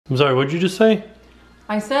I'm sorry, what'd you just say?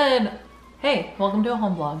 I said, hey, welcome to a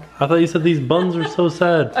home vlog. I thought you said these buns are so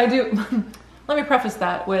sad. I do. Let me preface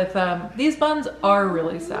that with, these buns are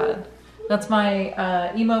really sad. That's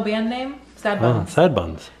my emo band name, Sad Buns. Oh, sad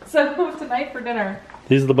buns. So tonight for dinner.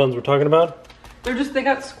 These are the buns we're talking about? They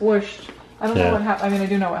got squished. I don't know what happened. I mean, I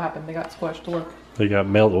do know what happened. They got squished, look. They got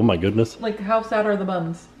mailed, oh my goodness. Like, how sad are the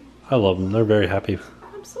buns? I love them, they're very happy.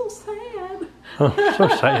 I'm so sad. Oh, so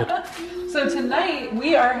sad. So tonight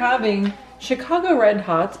we are having Chicago Red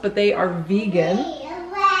Hots, but they are vegan.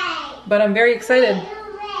 But I'm very excited.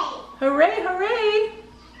 Hooray, hooray!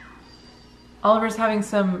 Oliver's having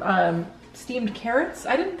some steamed carrots.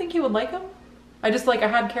 I didn't think he would like them. I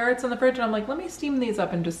had carrots in the fridge and I'm like, let me steam these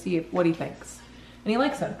up and just see what he thinks. And he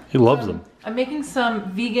likes them. He loves them. I'm making some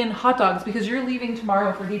vegan hot dogs because you're leaving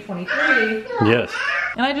tomorrow for D23. Yes.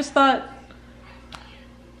 And I just thought,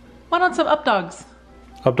 why not some up dogs?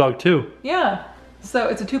 Up dog 2. Yeah. So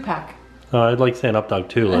it's a 2-pack. I'd like saying up dog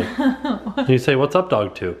 2. Like, you say, what's up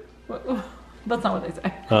dog 2? That's not what they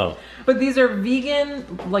say. Oh. But these are vegan,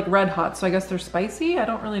 like Red Hot, so I guess they're spicy? I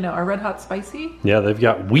don't really know. Are Red Hot spicy? Yeah, they've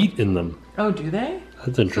got wheat in them. Oh, do they?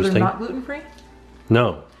 That's interesting. So they're not gluten-free?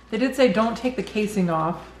 No. They did say don't take the casing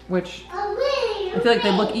off, which I feel like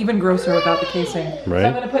they look even grosser without the casing. Right. So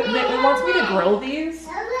I'm gonna put, Nick wants me to grill these,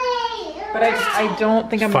 but I don't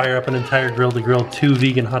think I'm Fire up an entire grill to grill 2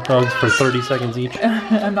 vegan hot dogs for 30 seconds each.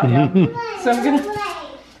 I'm not young. So I'm gonna,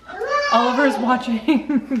 Oliver's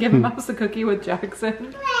watching Give Mouse a Cookie with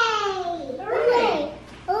Jackson.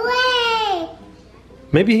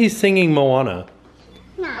 Maybe he's singing Moana.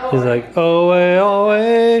 No. He's like, oh way, oh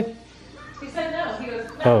way. He said no, he goes,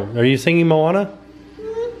 no. Oh, are you singing Moana?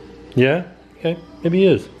 Yeah? Okay, maybe he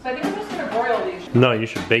is. So I think I'm just gonna broil these. No, you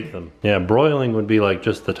should bake them. Yeah, broiling would be like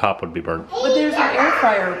just the top would be burnt. But there's an air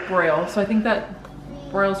fryer broil, so I think that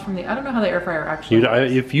broils from the, I don't know how the air fryer actually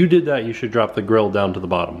works. If you did that, you should drop the grill down to the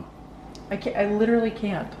bottom. I literally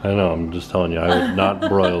can't. I know, I'm just telling you, I would not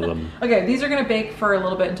broil them. Okay, these are gonna bake for a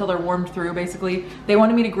little bit until they're warmed through, basically. They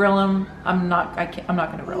wanted me to grill them. I'm not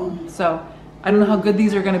gonna grill them. So, I don't know how good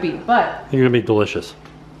these are gonna be, but. They're gonna be delicious.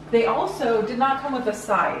 They also did not come with a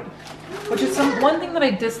side, which is one thing that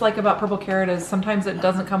I dislike about purple carrot is sometimes it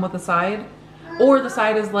doesn't come with a side, or the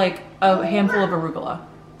side is like a handful of arugula.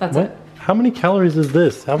 That's it. How many calories is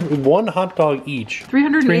this? One hot dog each.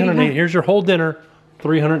 380. Here's your whole dinner.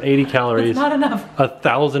 380 calories. It's not enough.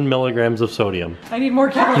 1,000 milligrams of sodium. I need more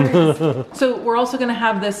calories. So we're also gonna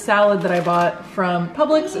have this salad that I bought from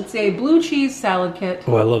Publix. It's a blue cheese salad kit.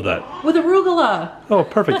 Oh, I love that. With arugula. Oh,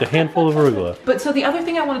 perfect, a handful of arugula. But so the other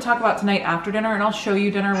thing I wanna talk about tonight after dinner, and I'll show you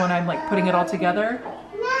dinner when I'm like putting it all together.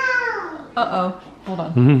 No. Uh-oh, hold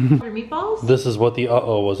on. Your meatballs? This is what the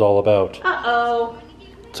uh-oh was all about. Uh-oh.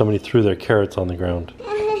 Somebody threw their carrots on the ground.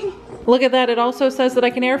 Look at that, it also says that I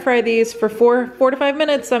can air fry these for 4 to 5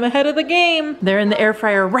 minutes. I'm ahead of the game. They're in the air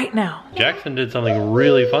fryer right now. Jackson did something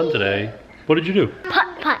really fun today. What did you do?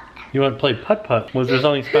 Putt-putt. You want to play putt-putt. Was there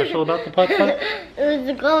something special about the putt-putt? It was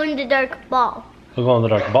a glow-in-the-dark ball. A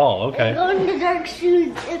glow-in-the-dark ball, okay. Glow-in-the-dark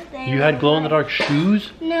shoes if they You had glow-in-the-dark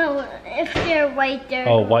shoes? No, if they're white, they're...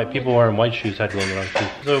 Oh, white people wearing white shoes had glow-in-the-dark shoes.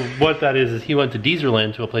 So what that is he went to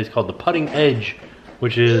Deezerland to a place called the Putting Edge,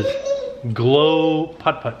 which is glow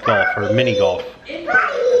putt-putt golf or mini golf. Yeah,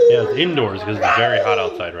 it's indoors because it's very hot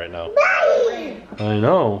outside right now. I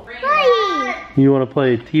know. You want to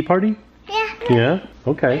play tea party? Yeah. Yeah?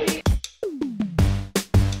 Okay.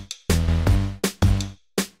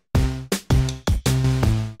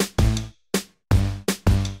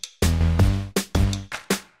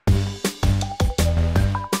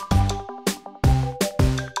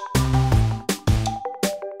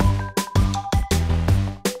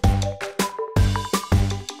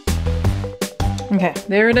 Okay,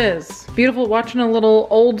 there it is. Beautiful, watching a little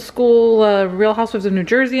old school Real Housewives of New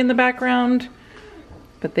Jersey in the background.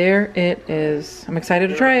 But there it is. I'm excited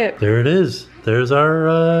to try it. There it is. There's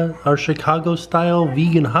our Chicago style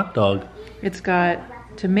vegan hot dog. It's got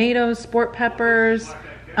tomatoes, sport peppers,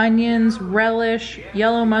 onions, relish,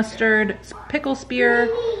 yellow mustard, pickle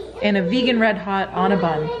spear, and a vegan red hot on a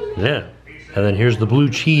bun. Yeah. And then here's the blue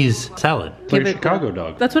cheese salad. Like a Chicago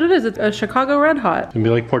dog. That's what it is. It's a Chicago red hot. It'd be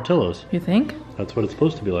like Portillo's. You think? That's what it's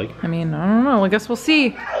supposed to be like. I mean, I don't know. I guess we'll see.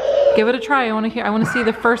 Give it a try. I want to see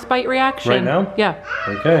the first bite reaction. Right now? Yeah.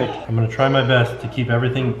 Okay. I'm gonna try my best to keep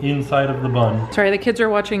everything inside of the bun. Sorry, the kids are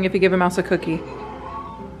watching If You Give a Mouse a Cookie.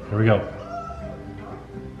 Here we go.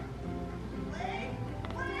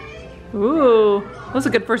 Ooh, that was a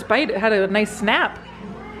good first bite. It had a nice snap.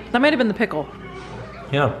 That might have been the pickle.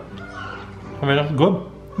 Yeah. I mean, that's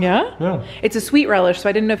good. Yeah? Yeah. It's a sweet relish, so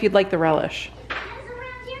I didn't know if you'd like the relish.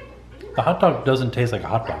 The hot dog doesn't taste like a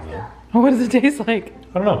hot dog though. What does it taste like?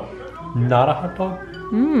 I don't know. Not a hot dog?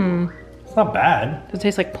 Mmm. It's not bad. Does it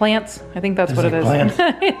taste like plants? I think that's what it is. Plants.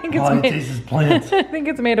 I think All it tastes is plants. I think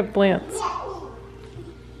it's made of plants.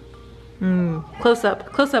 Mmm. Close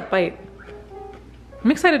up bite.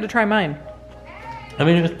 I'm excited to try mine. I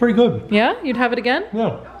mean, it's pretty good. Yeah? You'd have it again?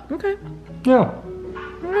 Yeah. Okay. Yeah.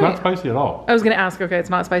 Right. Not spicy at all. I was gonna ask, okay, it's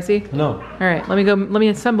not spicy? No. All right, let me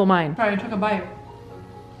assemble mine. Sorry, I took a bite.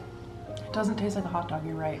 It doesn't taste like a hot dog,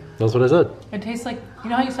 you're right. That's what I said. It tastes like, you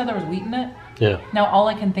know how you said there was wheat in it? Yeah. Now all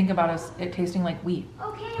I can think about is it tasting like wheat.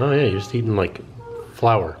 Oh yeah, you're just eating like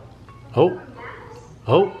flour. Oh.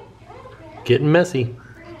 Oh. Getting messy.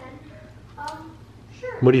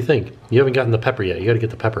 What do you think? You haven't gotten the pepper yet. You gotta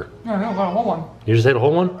get the pepper. No, I got a whole one. You just ate a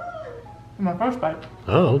whole one? In my first bite.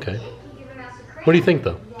 Oh, okay. What do you think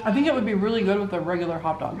though? I think it would be really good with a regular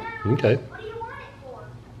hot dog. Okay.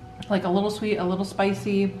 Like a little sweet, a little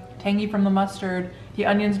spicy, tangy from the mustard. The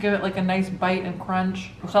onions give it like a nice bite and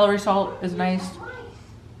crunch. The celery salt is nice.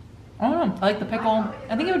 I don't know, I like the pickle.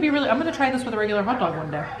 I think it would be really, I'm gonna try this with a regular hot dog one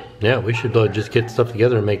day. Yeah, we should just get stuff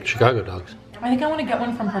together and make Chicago dogs. I think I wanna get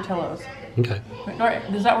one from Portillo's. Okay. All right,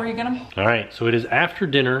 is that where you get them? All right, so it is after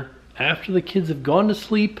dinner, after the kids have gone to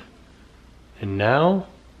sleep, and now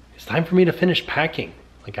it's time for me to finish packing.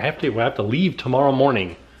 Like I have to leave tomorrow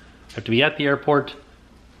morning. I have to be at the airport.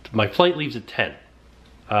 My flight leaves at 10.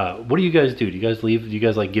 What do you guys do? Do you guys leave? Do you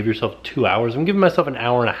guys like give yourself 2 hours? I'm giving myself an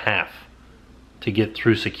hour and a half to get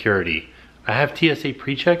through security. I have TSA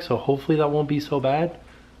pre-check, so hopefully that won't be so bad.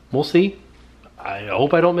 We'll see. I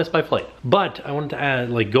hope I don't miss my flight. But I wanted to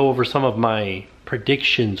add, go over some of my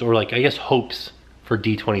predictions or I guess hopes for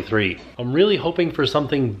D23. I'm really hoping for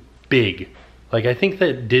something big. I think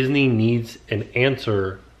that Disney needs an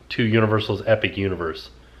answer to Universal's Epic Universe.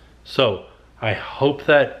 So I hope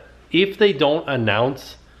that if they don't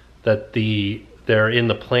announce that they're in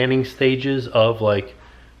the planning stages of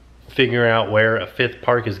figuring out where a 5th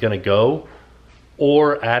park is gonna go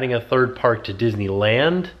or adding a 3rd park to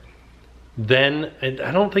Disneyland, then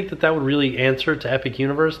I don't think that would really answer to Epic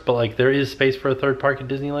Universe, but there is space for a 3rd park at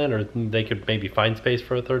Disneyland, or they could maybe find space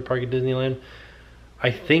for a 3rd park at Disneyland. I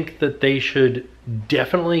think that they should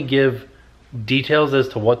definitely give details as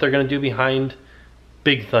to what they're going to do behind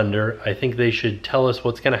Big Thunder. I think they should tell us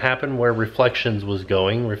what's going to happen where Reflections was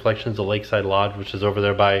going. Reflections of Lakeside Lodge, which is over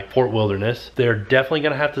there by Fort Wilderness. They're definitely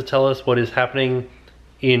going to have to tell us what is happening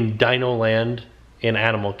in Dino Land in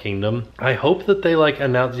Animal Kingdom. I hope that they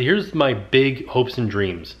announce, here's my big hopes and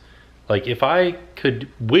dreams. If I could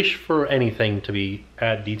wish for anything to be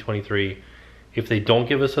at D23, if they don't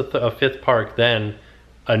give us a 5th park, then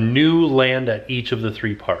a new land at each of the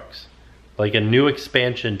 3 parks. A new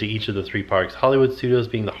expansion to each of the 3 parks. Hollywood Studios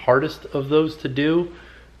being the hardest of those to do.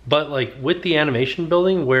 But with the animation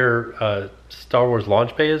building where Star Wars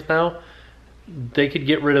Launch Bay is now, they could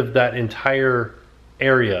get rid of that entire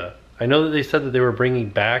area. I know that they said that they were bringing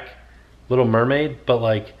back Little Mermaid,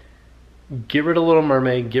 but get rid of Little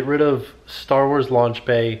Mermaid, get rid of Star Wars Launch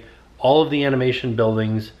Bay, all of the animation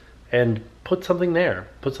buildings, and put something there.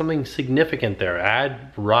 Put something significant there.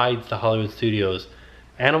 Add rides to Hollywood Studios.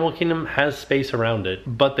 Animal Kingdom has space around it,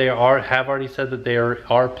 but they have already said that there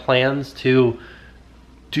are plans to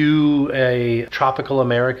do a Tropical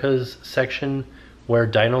Americas section where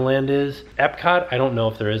Dino Land is. Epcot, I don't know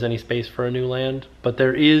if there is any space for a new land, but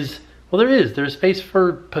there's space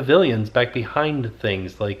for pavilions back behind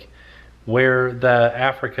things, where the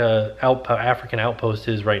African outpost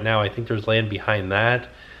is right now. I think there's land behind that.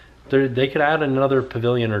 They could add another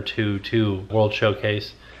pavilion or two to World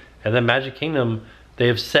Showcase. And then Magic Kingdom, they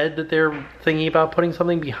have said that they're thinking about putting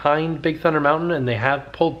something behind Big Thunder Mountain, and they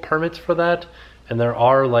have pulled permits for that. And there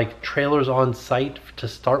are trailers on site to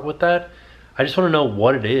start with that. I just want to know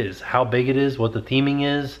what it is, how big it is, what the theming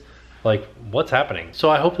is, what's happening. So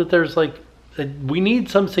I hope that there's we need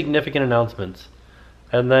some significant announcements.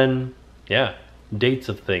 And then, yeah, dates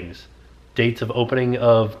of things. Dates of opening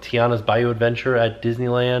of Tiana's Bayou Adventure at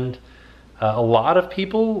Disneyland. A lot of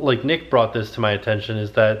people, Nick brought this to my attention,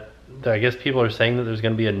 is that I guess people are saying that there's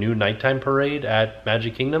going to be a new nighttime parade at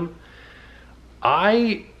Magic Kingdom.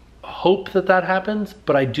 I hope that happens,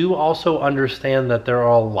 but I do also understand that there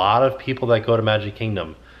are a lot of people that go to Magic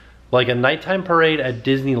Kingdom. A nighttime parade at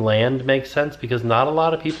Disneyland makes sense because not a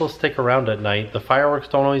lot of people stick around at night. The fireworks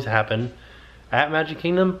don't always happen. At Magic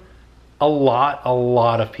Kingdom, a lot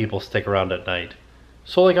of people stick around at night.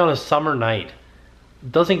 So on a summer night,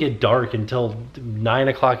 it doesn't get dark until 9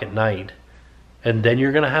 o'clock at night. And then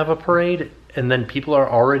you're gonna have a parade, and then people are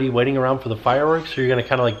already waiting around for the fireworks, so you're gonna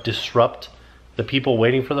kind of disrupt the people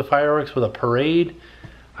waiting for the fireworks with a parade.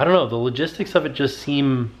 I don't know, the logistics of it just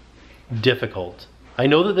seem difficult. I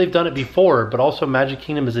know that they've done it before, but also Magic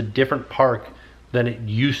Kingdom is a different park than it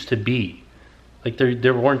used to be. Like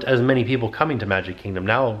there weren't as many people coming to Magic Kingdom.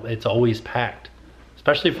 Now it's always packed,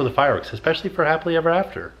 especially for the fireworks, especially for Happily Ever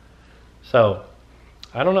After. So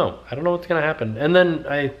I don't know. I don't know what's gonna happen. And then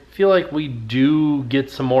I feel like we do get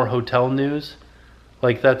some more hotel news.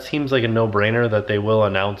 Like that seems like a no-brainer that they will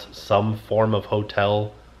announce some form of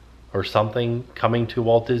hotel or something coming to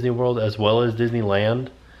Walt Disney World as well as Disneyland.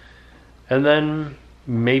 And then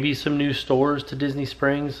maybe some new stores to Disney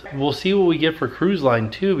Springs. We'll see what we get for Cruise Line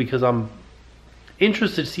too, because I'm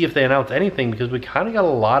interested to see if they announce anything, because we kind of got a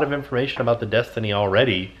lot of information about the Destiny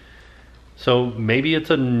already. So maybe it's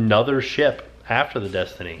another ship after the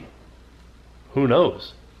Destiny. Who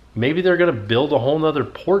knows? Maybe they're gonna build a whole nother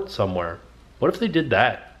port somewhere. What if they did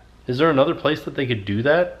that? Is there another place that they could do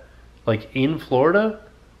that? Like in Florida?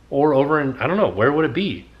 Or over in, I don't know, where would it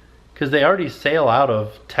be? Because they already sail out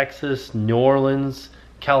of Texas, New Orleans,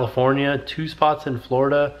 California, 2 spots in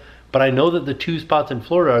Florida. But I know that the 2 spots in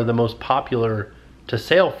Florida are the most popular to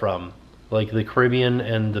sail from. Like the Caribbean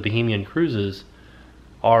and the Bahamian cruises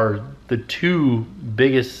are the 2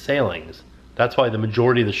 biggest sailings. That's why the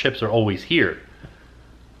majority of the ships are always here.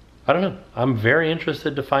 I don't know. I'm very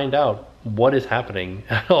interested to find out what is happening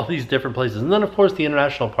at all these different places. And then of course the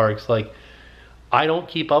international parks, like I don't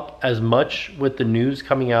keep up as much with the news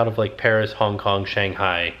coming out of like Paris, Hong Kong,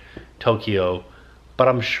 Shanghai, Tokyo, but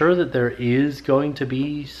I'm sure that there is going to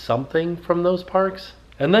be something from those parks.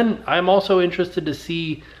 And then I'm also interested to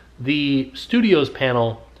see the studios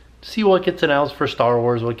panel, see what gets announced for Star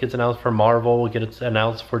Wars, what gets announced for Marvel, what gets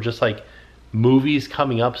announced for just like movies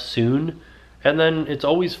coming up soon. And then it's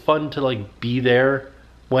always fun to like be there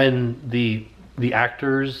when the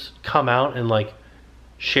actors come out and like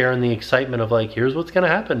share in the excitement of like, here's what's gonna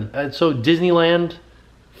happen. And so Disneyland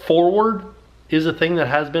Forward is a thing that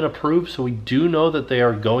has been approved. So we do know that they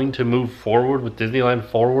are going to move forward with Disneyland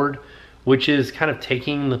Forward, which is kind of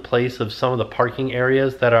taking the place of some of the parking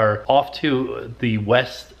areas that are off to the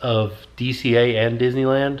west of DCA and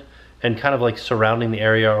Disneyland, and kind of like surrounding the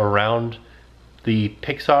area around the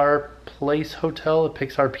Pixar Place Hotel, the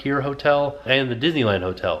Pixar Pier Hotel, and the Disneyland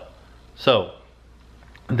Hotel. So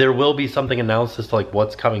there will be something announced as to like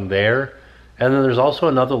what's coming there. And then there's also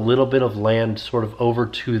another little bit of land sort of over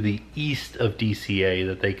to the east of DCA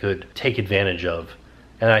that they could take advantage of.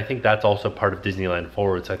 And I think that's also part of Disneyland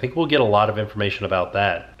Forward. So I think we'll get a lot of information about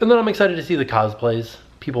that. And then I'm excited to see the cosplays,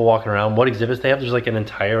 people walking around, what exhibits they have. There's like an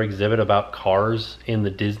entire exhibit about cars in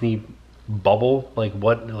the Disney bubble, like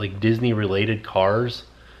what, like Disney related cars.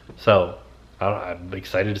 So I'm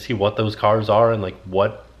excited to see what those cars are and like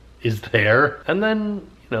what is there. And then,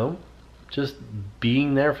 you know, just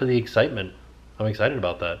being there for the excitement. I'm excited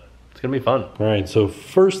about that. It's gonna be fun. All right, so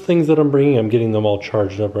first things that I'm bringing, I'm getting them all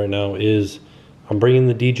charged up right now, is I'm bringing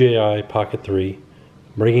the DJI Pocket 3, I'm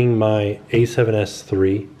bringing my A7S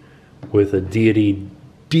III with a Deity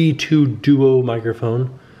D2 Duo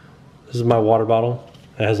microphone. This is my water bottle.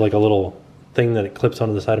 It has like a little thing that it clips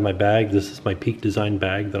onto the side of my bag. This is my Peak Design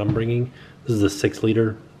bag that I'm bringing. This is a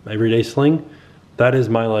 6-liter everyday sling. That is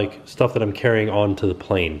my like stuff that I'm carrying onto the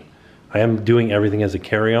plane. I am doing everything as a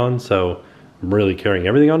carry-on, so I'm really carrying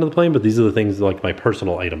everything onto the plane, but these are the things like my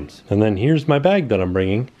personal items. And then here's my bag that I'm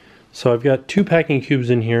bringing. So I've got 2 packing cubes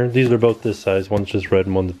in here. These are both this size. One's just red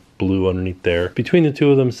and one's blue underneath there. Between the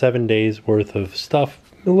 2 of them, 7 days worth of stuff.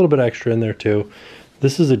 A little bit extra in there too.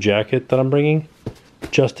 This is a jacket that I'm bringing,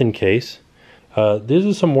 just in case. These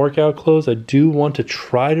are some workout clothes. I do want to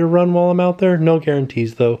try to run while I'm out there. No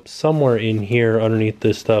guarantees though. Somewhere in here underneath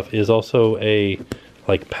this stuff is also a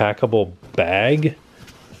like packable bag.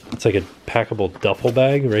 It's like a packable duffel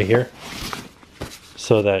bag right here.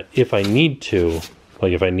 So that if I need to,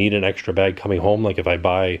 like if I need an extra bag coming home, like if I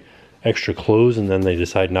buy extra clothes and then they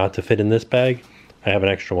decide not to fit in this bag, I have an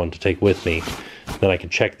extra one to take with me. Then I can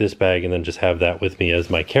check this bag and then just have that with me as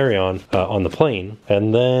my carry-on on the plane.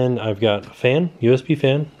 And then I've got a fan, USB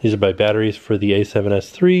fan. These are my batteries for the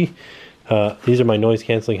A7S III. These are my noise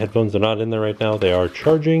canceling headphones. They're not in there right now. They are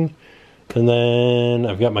charging. And then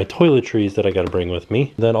I've got my toiletries that I got to bring with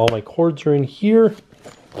me. Then all my cords are in here,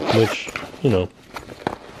 which, you know,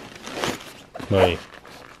 my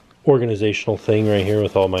organizational thing right here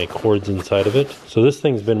with all my cords inside of it. So this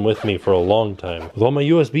thing's been with me for a long time with all my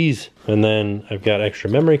USBs. And then I've got extra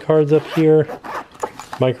memory cards up here,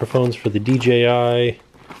 microphones for the DJI.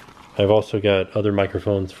 I've also got other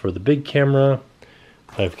microphones for the big camera.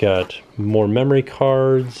 I've got more memory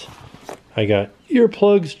cards. I got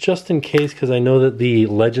earplugs just in case, because I know that the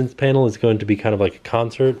Legends panel is going to be kind of like a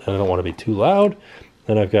concert and I don't want to be too loud.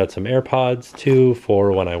 Then I've got some AirPods too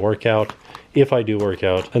for when I work out. if I do work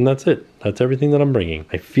out. And that's it. That's everything that I'm bringing.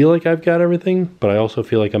 I feel like I've got everything, but I also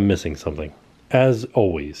feel like I'm missing something. As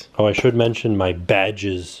always. Oh, I should mention my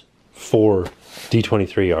badges for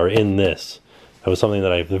D23 are in this. That was something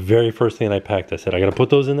that the very first thing that I packed, I said, I gotta put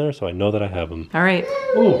those in there so I know that I have them. All right.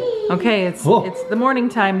 Ooh. Okay, it's the morning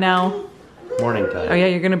time now. Morning time. Oh yeah,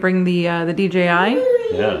 you're gonna bring the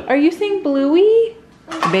DJI? Yeah. Are you seeing Bluey?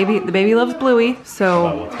 The baby loves Bluey, so.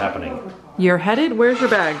 Wow, what's happening? You're headed? Where's your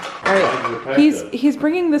bag? All right. He's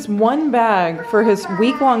bringing this one bag for his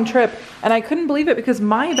week-long trip, and I couldn't believe it because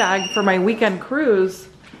my bag for my weekend cruise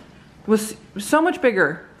was so much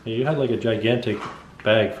bigger. Yeah, you had like a gigantic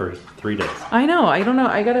bag for 3 days. I know. I don't know.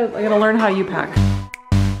 I gotta learn how you pack.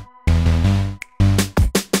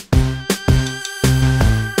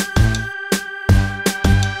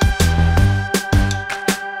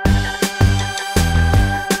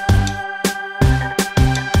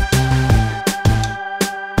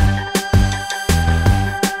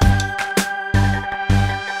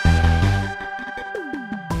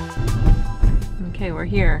 Okay, we're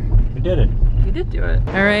here. We did it. You did do it.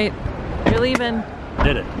 All right, you're leaving.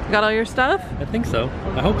 Did it. Got all your stuff? I think so.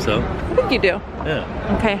 I hope so. I think you do.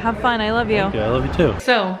 Yeah. Okay, have fun. I love you. Thank you. I love you too.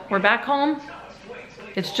 So, we're back home.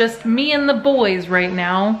 It's just me and the boys right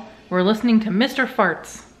now. We're listening to Mr.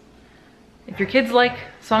 Farts. If your kids like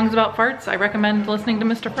songs about farts, I recommend listening to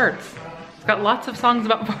Mr. Farts. It's got lots of songs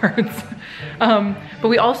about farts. But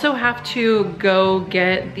we also have to go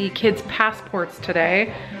get the kids' passports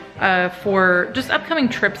today for just upcoming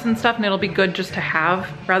trips and stuff, and it'll be good just to have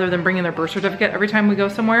rather than bringing their birth certificate every time we go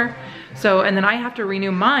somewhere. So, and then I have to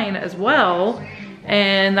renew mine as well,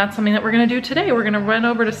 and that's something that we're gonna do today. We're gonna run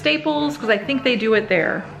over to Staples because I think they do it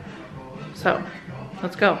there. So,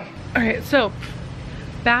 let's go. All right, so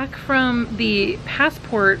back from the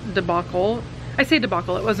passport debacle. I say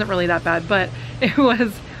debacle, it wasn't really that bad, but it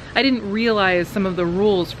was, I didn't realize some of the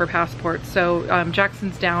rules for passports. So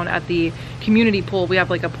Jackson's down at the community pool. We have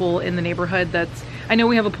like a pool in the neighborhood that's, I know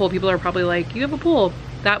we have a pool. People are probably like, you have a pool.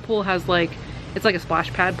 That pool has like, it's like a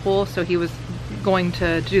splash pad pool. So he was going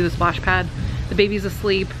to do the splash pad. The baby's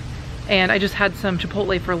asleep and I just had some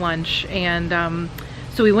Chipotle for lunch. And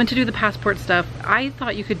so we went to do the passport stuff. I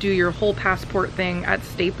thought you could do your whole passport thing at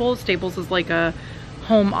Staples. Staples is like a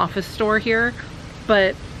home office store here,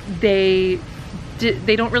 but they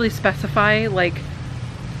don't really specify, like,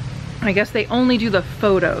 I guess they only do the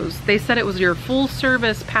photos. They said it was your full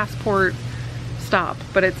service passport stop,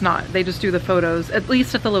 but it's not. They just do the photos, at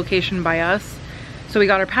least at the location by us. So we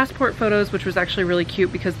got our passport photos, which was actually really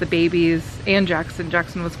cute because the babies and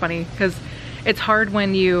Jackson was funny because it's hard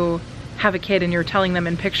when you have a kid and you're telling them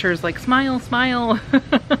in pictures like smile, smile,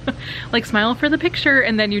 like smile for the picture,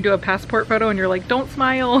 and then you do a passport photo and you're like, don't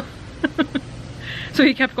smile. So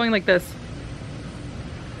he kept going like this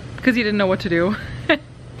because he didn't know what to do.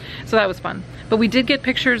 So that was fun. But we did get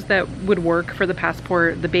pictures that would work for the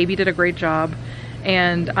passport. The baby did a great job.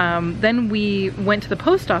 And then we went to the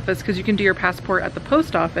post office because you can do your passport at the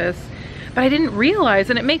post office. But I didn't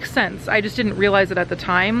realize, and it makes sense, I just didn't realize it at the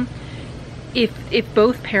time. If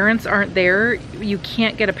both parents aren't there, you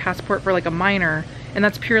can't get a passport for like a minor. And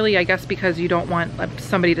that's purely, I guess, because you don't want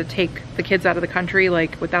somebody to take the kids out of the country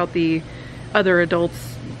like without the other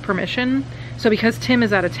adults' permission. So because Tim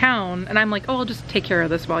is out of town, and I'm like, oh, I'll just take care of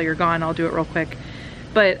this while you're gone, I'll do it real quick.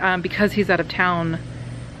 But because he's out of town,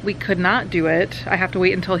 we could not do it. I have to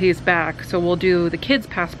wait until he's back. So we'll do the kids'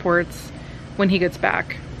 passports when he gets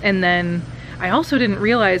back. And then I also didn't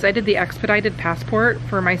realize I did the expedited passport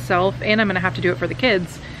for myself, and I'm gonna have to do it for the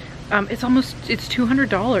kids. It's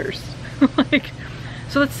 $200. Like,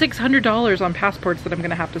 so that's $600 on passports that I'm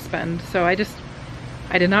gonna have to spend. So I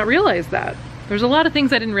did not realize that. There's a lot of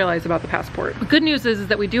things I didn't realize about the passport. The good news is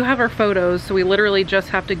that we do have our photos, so we literally just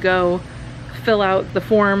have to go fill out the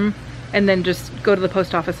form and then just go to the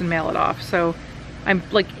post office and mail it off. So I'm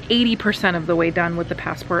like 80% of the way done with the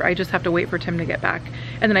passport. I just have to wait for Tim to get back.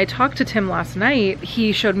 And then I talked to Tim last night.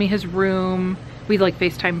 He showed me his room. We like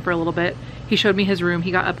FaceTime for a little bit. He showed me his room.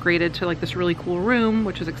 He got upgraded to like this really cool room,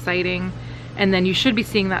 which is exciting. And then you should be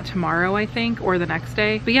seeing that tomorrow, I think, or the next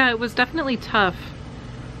day. But yeah, it was definitely tough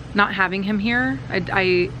not having him here.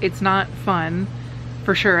 It's not fun,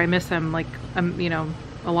 for sure. I miss him, like, you know,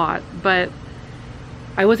 a lot. But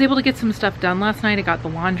I was able to get some stuff done last night. I got the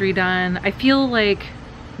laundry done. I feel like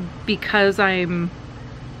because I'm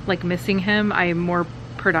like missing him, I'm more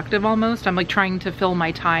productive almost. I'm like trying to fill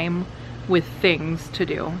my time with things to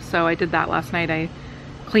do. So I did that last night. I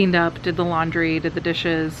cleaned up, did the laundry, did the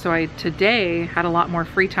dishes. So I today had a lot more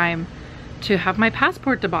free time to have my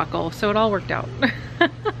passport debacle. So it all worked out.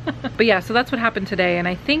 But yeah, so that's what happened today. And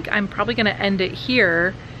I think I'm probably gonna end it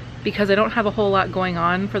here because I don't have a whole lot going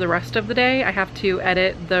on for the rest of the day. I have to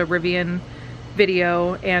edit the Rivian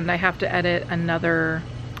video, and I have to edit another,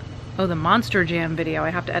 oh, the Monster Jam video.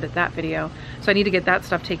 I have to edit that video. So I need to get that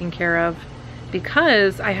stuff taken care of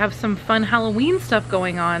because I have some fun Halloween stuff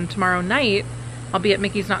going on tomorrow night. I'll be at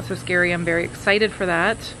Mickey's Not So Scary. I'm very excited for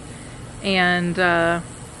that. And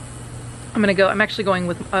I'm actually going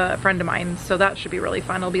with a friend of mine, so that should be really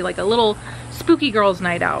fun. It'll be like a little spooky girls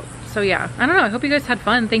night out. So yeah, I don't know, I hope you guys had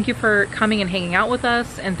fun. Thank you for coming and hanging out with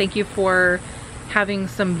us, and thank you for having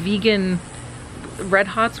some vegan Red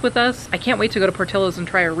Hots with us. I can't wait to go to Portillo's and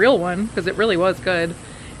try a real one, because it really was good.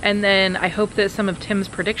 And then I hope that some of Tim's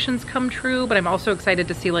predictions come true, but I'm also excited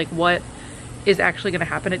to see like what is actually gonna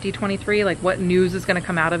happen at D23, like what news is gonna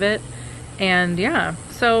come out of it. And yeah,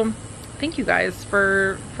 so thank you guys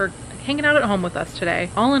for hanging out at home with us today.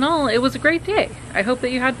 All in all, it was a great day. I hope that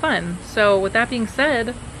you had fun. So with that being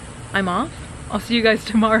said, I'm off. I'll see you guys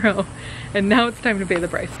tomorrow. And now it's time to pay the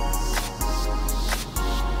price.